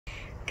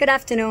Good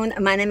afternoon.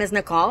 My name is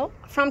Nicole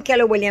from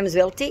Keller Williams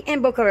Realty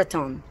in Boca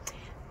Raton.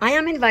 I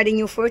am inviting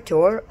you for a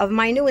tour of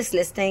my newest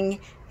listing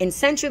in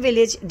Century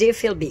Village,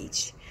 Deerfield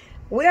Beach.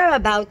 We are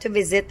about to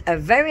visit a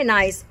very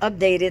nice,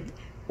 updated,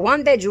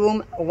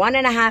 1-bedroom,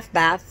 1.5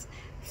 bath,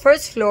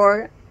 first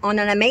floor on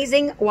an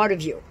amazing water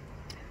view.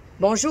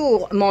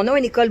 Bonjour, mon nom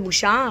est Nicole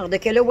Bouchard de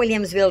Keller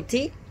Williams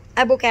Realty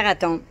à Boca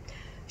Raton.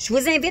 Je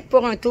vous invite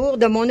pour un tour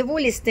de mon nouveau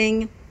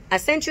listing à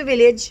Century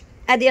Village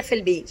à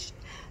Deerfield Beach.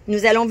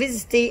 Nous allons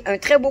visiter un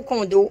très beau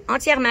condo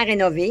entièrement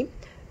rénové,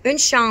 une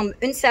chambre,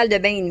 une salle de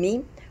bain et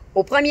demie,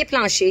 au premier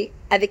plancher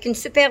avec une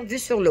superbe vue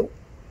sur l'eau.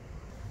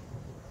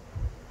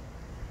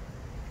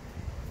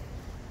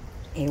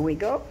 Here we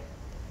go.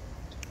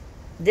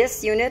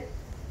 This unit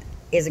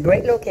is a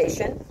great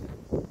location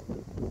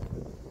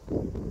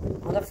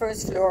on the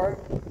first floor.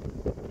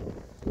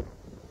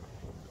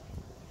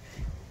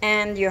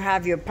 And you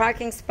have your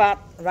parking spot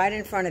right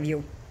in front of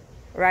you,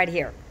 right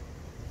here.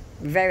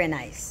 Very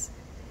nice.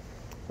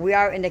 We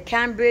are in the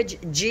Cambridge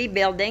G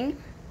building.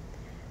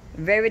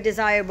 Very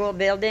desirable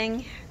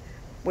building.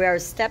 We are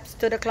steps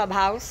to the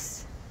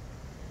clubhouse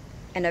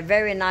and a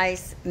very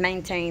nice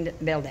maintained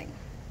building.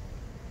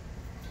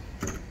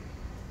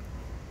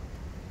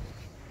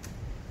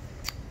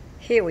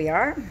 Here we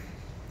are.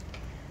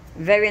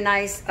 Very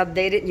nice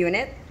updated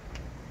unit.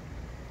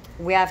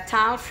 We have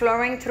tile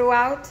flooring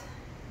throughout.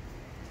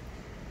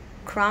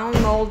 Crown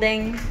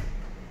molding.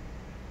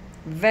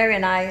 Very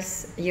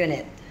nice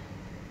unit.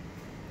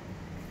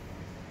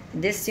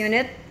 This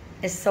unit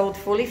is sold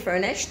fully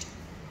furnished.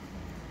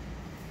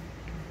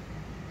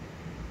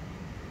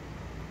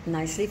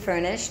 Nicely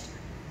furnished.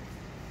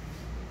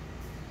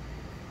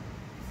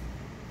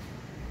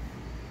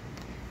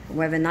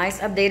 We have a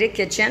nice updated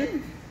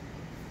kitchen.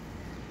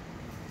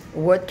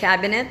 Wood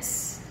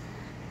cabinets.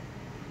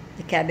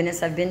 The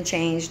cabinets have been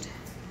changed.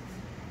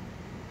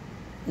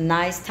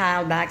 Nice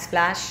tile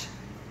backsplash.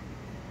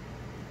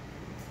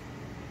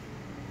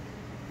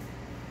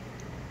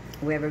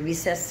 We have a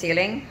recessed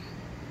ceiling.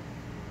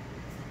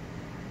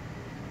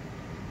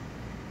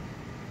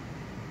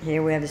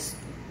 Here we have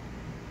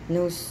a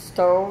new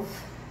stove.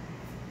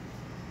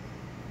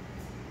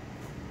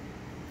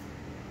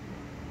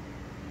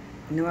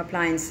 New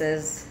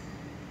appliances.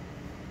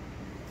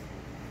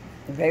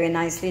 Very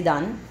nicely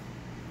done.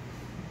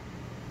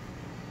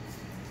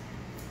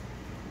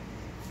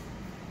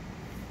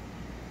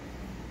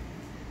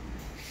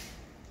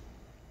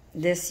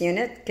 This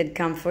unit could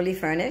come fully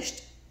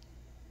furnished.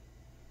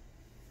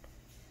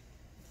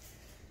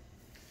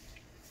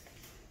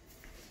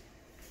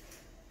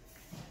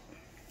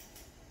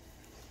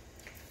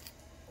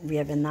 We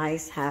have a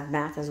nice half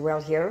bath as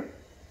well here,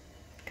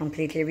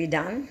 completely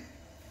redone.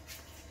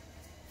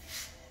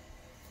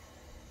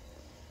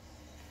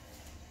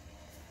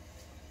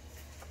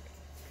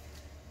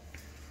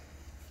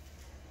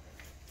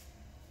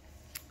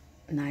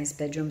 Nice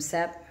bedroom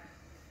set.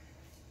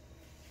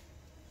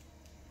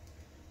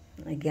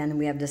 Again,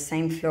 we have the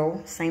same flow,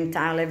 same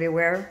tile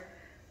everywhere,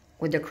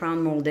 with the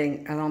crown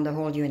molding around the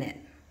whole unit.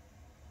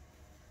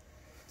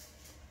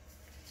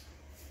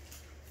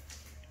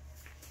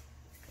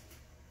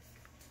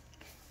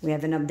 We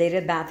have an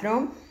updated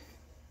bathroom,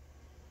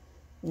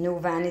 new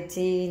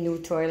vanity, new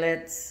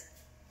toilets.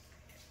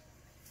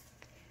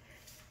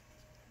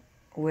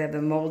 We have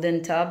a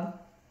molded tub.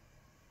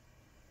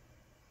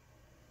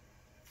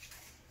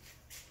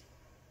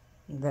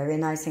 Very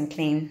nice and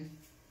clean.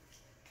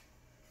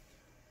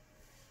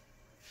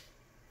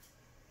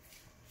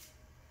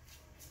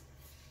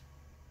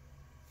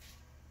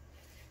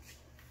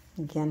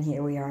 Again,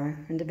 here we are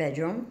in the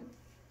bedroom.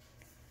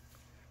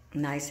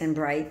 Nice and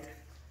bright.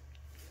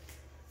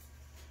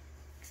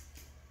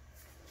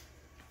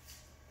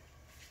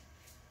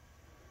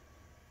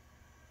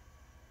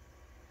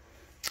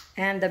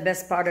 And the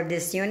best part of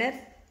this unit,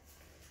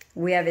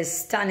 we have a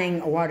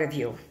stunning water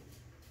view.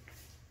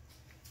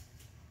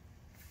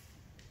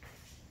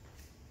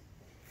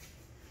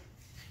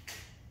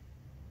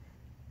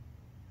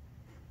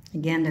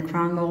 Again, the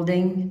crown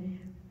molding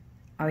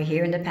are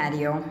here in the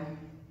patio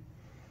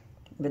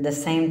with the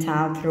same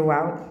tile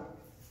throughout.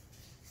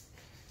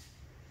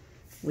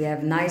 We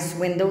have nice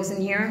windows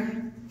in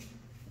here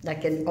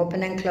that can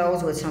open and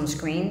close with some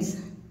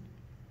screens.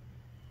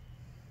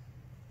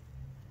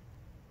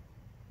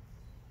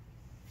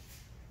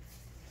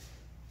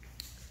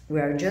 We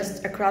are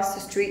just across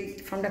the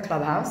street from the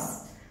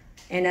clubhouse.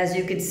 And as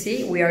you can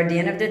see, we are at the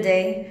end of the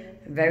day.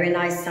 Very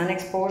nice sun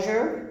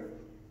exposure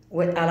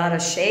with a lot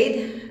of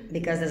shade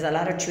because there's a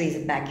lot of trees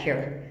back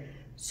here.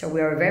 So we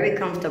are very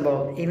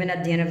comfortable even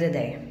at the end of the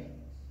day.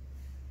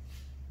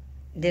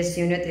 This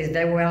unit is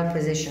very well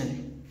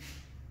positioned.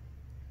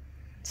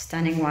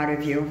 Stunning water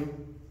view.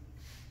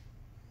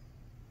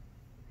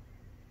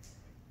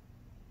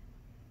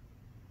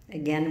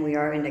 Again, we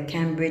are in the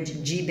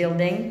Cambridge G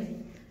building.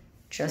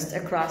 Just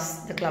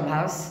across the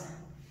clubhouse.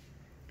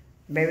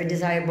 Very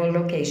desirable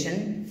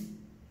location.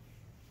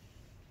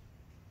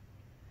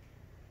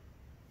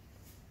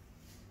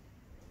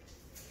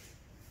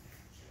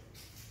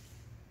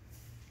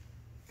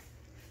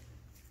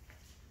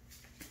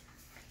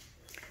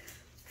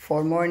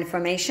 For more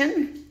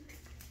information,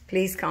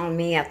 please call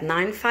me at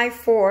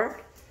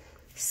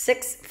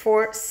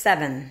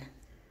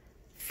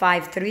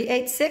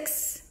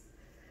 954-647-5386.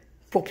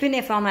 Pour plus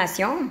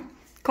d'informations,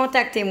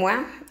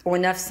 contactez-moi au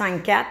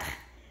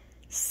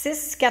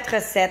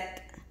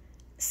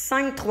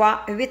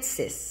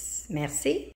 954-647-5386. Merci.